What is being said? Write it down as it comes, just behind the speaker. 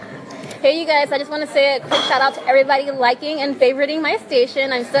Hey, you guys, I just want to say a quick shout out to everybody liking and favoriting my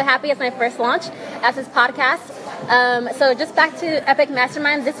station. I'm so happy it's my first launch as this podcast. So just back to Epic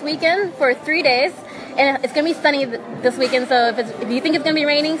Mastermind this weekend for 3 days. And it's going to be sunny this weekend, so if you think it's going to be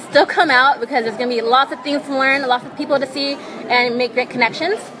raining, still come out because there's going to be lots of things to learn, lots of people to see, and make great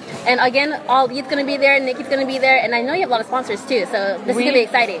connections. And again, Lee's going to be there, Nikki's going to be there, and I know you have a lot of sponsors too, so this is going to be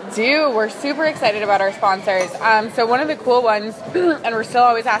exciting. We're super excited about our sponsors. So one of the cool ones, and we're still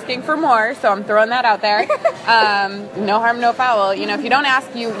always asking for more, so I'm throwing that out there. No harm, no foul. You know, if you don't ask,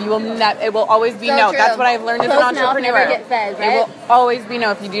 it will always be So no. true. That's what I've learned as an Closed mouth entrepreneur. never get fed, right? It will always be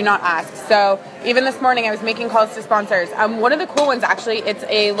no if you do not ask. So even this morning, I was making calls to sponsors. One of the cool ones, actually, it's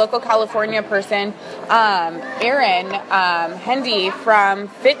a local California person, Erin Hendy from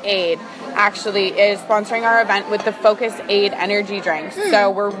Fit Aid, actually is sponsoring our event with the Focus Aid energy drinks.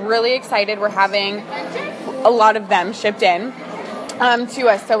 So we're really excited. We're having a lot of them shipped in to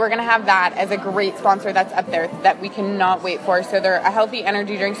us. So we're going to have that as a great sponsor that's up there that we cannot wait for. So they're a healthy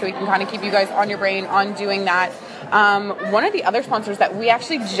energy drink, so we can kind of keep you guys on your brain on doing that. One of the other sponsors that we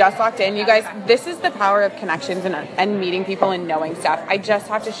actually just locked in, you guys, this is the power of connections and meeting people and knowing stuff. I just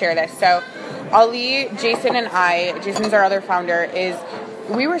have to share this. So Ali, Jason, and Jason's our other founder,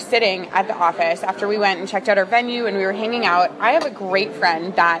 we were sitting at the office after we went and checked out our venue and we were hanging out. I have a great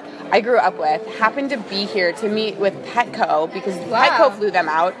friend that I grew up with, happened to be here to meet with Petco because Petco flew them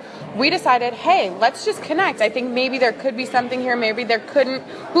out. We decided, hey, let's just connect. I think maybe there could be something here, maybe there couldn't.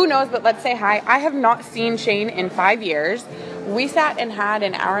 Who knows, but let's say hi. I have not seen Shane in 5 years. We sat and had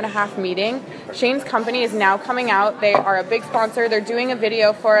an hour-and-a-half meeting. Shane's company is now coming out. They are a big sponsor. They're doing a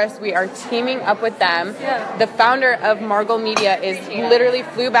video for us. We are teaming up with them. Yeah. The founder of Margle Media literally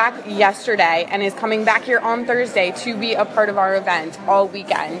flew back yesterday and is coming back here on Thursday to be a part of our event all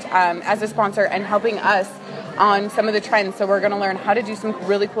weekend as a sponsor and helping us on some of the trends. So we're going to learn how to do some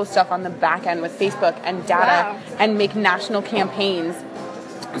really cool stuff on the back end with Facebook and data and make national campaigns.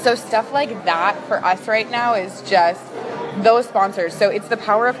 So stuff like that for us right now is just those sponsors. So it's the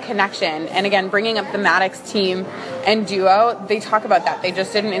power of connection. And again, bringing up the Maddox team and Duo, they talk about that. They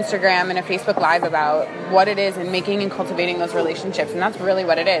just did an Instagram and a Facebook Live about what it is and making and cultivating those relationships. And that's really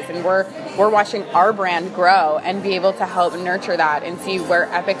what it is. And we're watching our brand grow and be able to help nurture that and see where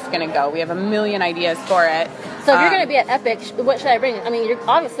Epic's going to go. We have a million ideas for it. So if you're going to be at Epic, what should I bring? I mean, you're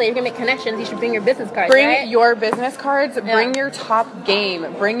going to make connections. You should bring your business cards, Bring your business cards. Yeah. Bring your top game.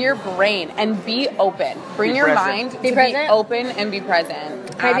 Bring your brain. And be open. Bring your mind to be open and be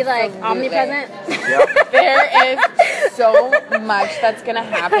present. Maybe like omnipresent? Yep. There is so much that's going to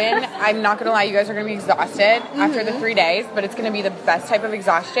happen. I'm not going to lie. You guys are going to be exhausted after the 3 days. But it's going to be the best type of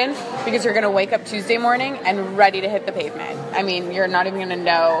exhaustion because you're going to wake up Tuesday morning and ready to hit the pavement. I mean, you're not even going to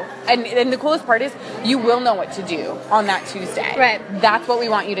know. And the coolest part is you will know what to do on that Tuesday. Right. That's what we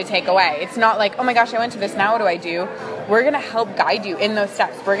want you to take away. It's not like, oh my gosh, I went to this, now what do I do? We're going to help guide you in those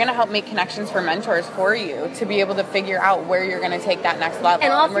steps. We're going to help make connections for mentors for you to be able to figure out where you're going to take that next level.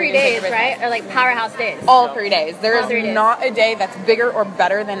 And all 3 days, right? Are like powerhouse days. All 3 days. There is not a day that's bigger or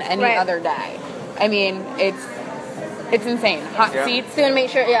better than any other day. I mean, it's insane. Hot seats. So you want to make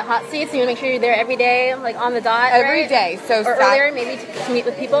sure, hot seats. So you want to make sure you're there every day, like on the dot, every day. So or earlier, maybe to meet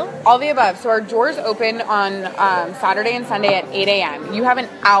with people. All the above. So our doors open on Saturday and Sunday at 8 a.m. You have an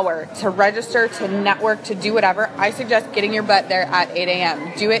hour to register, to network, to do whatever. I suggest getting your butt there at 8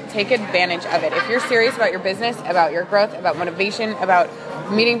 a.m. Do it. Take advantage of it. If you're serious about your business, about your growth, about motivation, about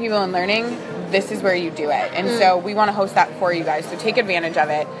meeting people and learning, this is where you do it. And so we want to host that for you guys. So take advantage of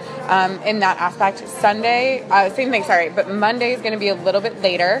it in that aspect. Sunday, same thing, but Monday is going to be a little bit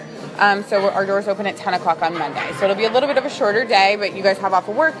later. So our doors open at 10 o'clock on Monday. So it'll be a little bit of a shorter day, but you guys have off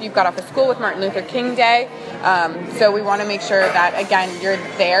of work. You've got off of school with Martin Luther King Day. So we want to make sure that, again, you're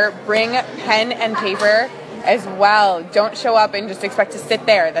there. Bring pen and paper as well. Don't show up and just expect to sit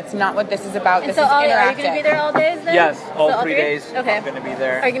there. That's not what this is about. This is interactive. Are you going to be there all days then? Yes, all 3 days. Okay. I'm going to be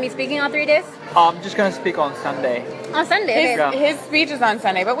there. Are you going to be speaking all 3 days? I'm just going to speak on Sunday. On Sunday? His speech is on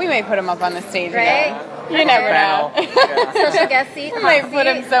Sunday, but we may put him up on the stage again. You never know. Special guest seat. We might put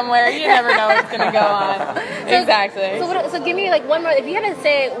him somewhere. You never know what's going to go on. Exactly. So give me like one more. If you had to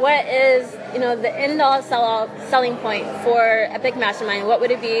say what is the end-all selling point for Epic Mastermind, what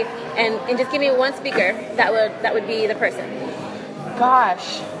would it be? And just give me one speaker that would be the person.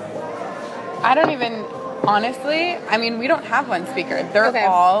 Gosh, I don't even. Honestly, I mean, we don't have one speaker. They're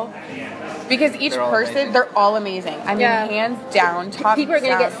all, because each person, they're all amazing. I mean, hands down, top people are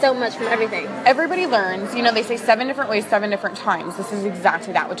going to get so much from everything. Everybody learns. They say 7 different ways, 7 different times. This is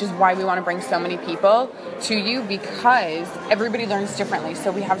exactly that, which is why we want to bring so many people to you, because everybody learns differently.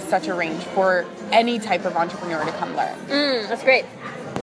 So we have such a range for any type of entrepreneur to come learn. That's great.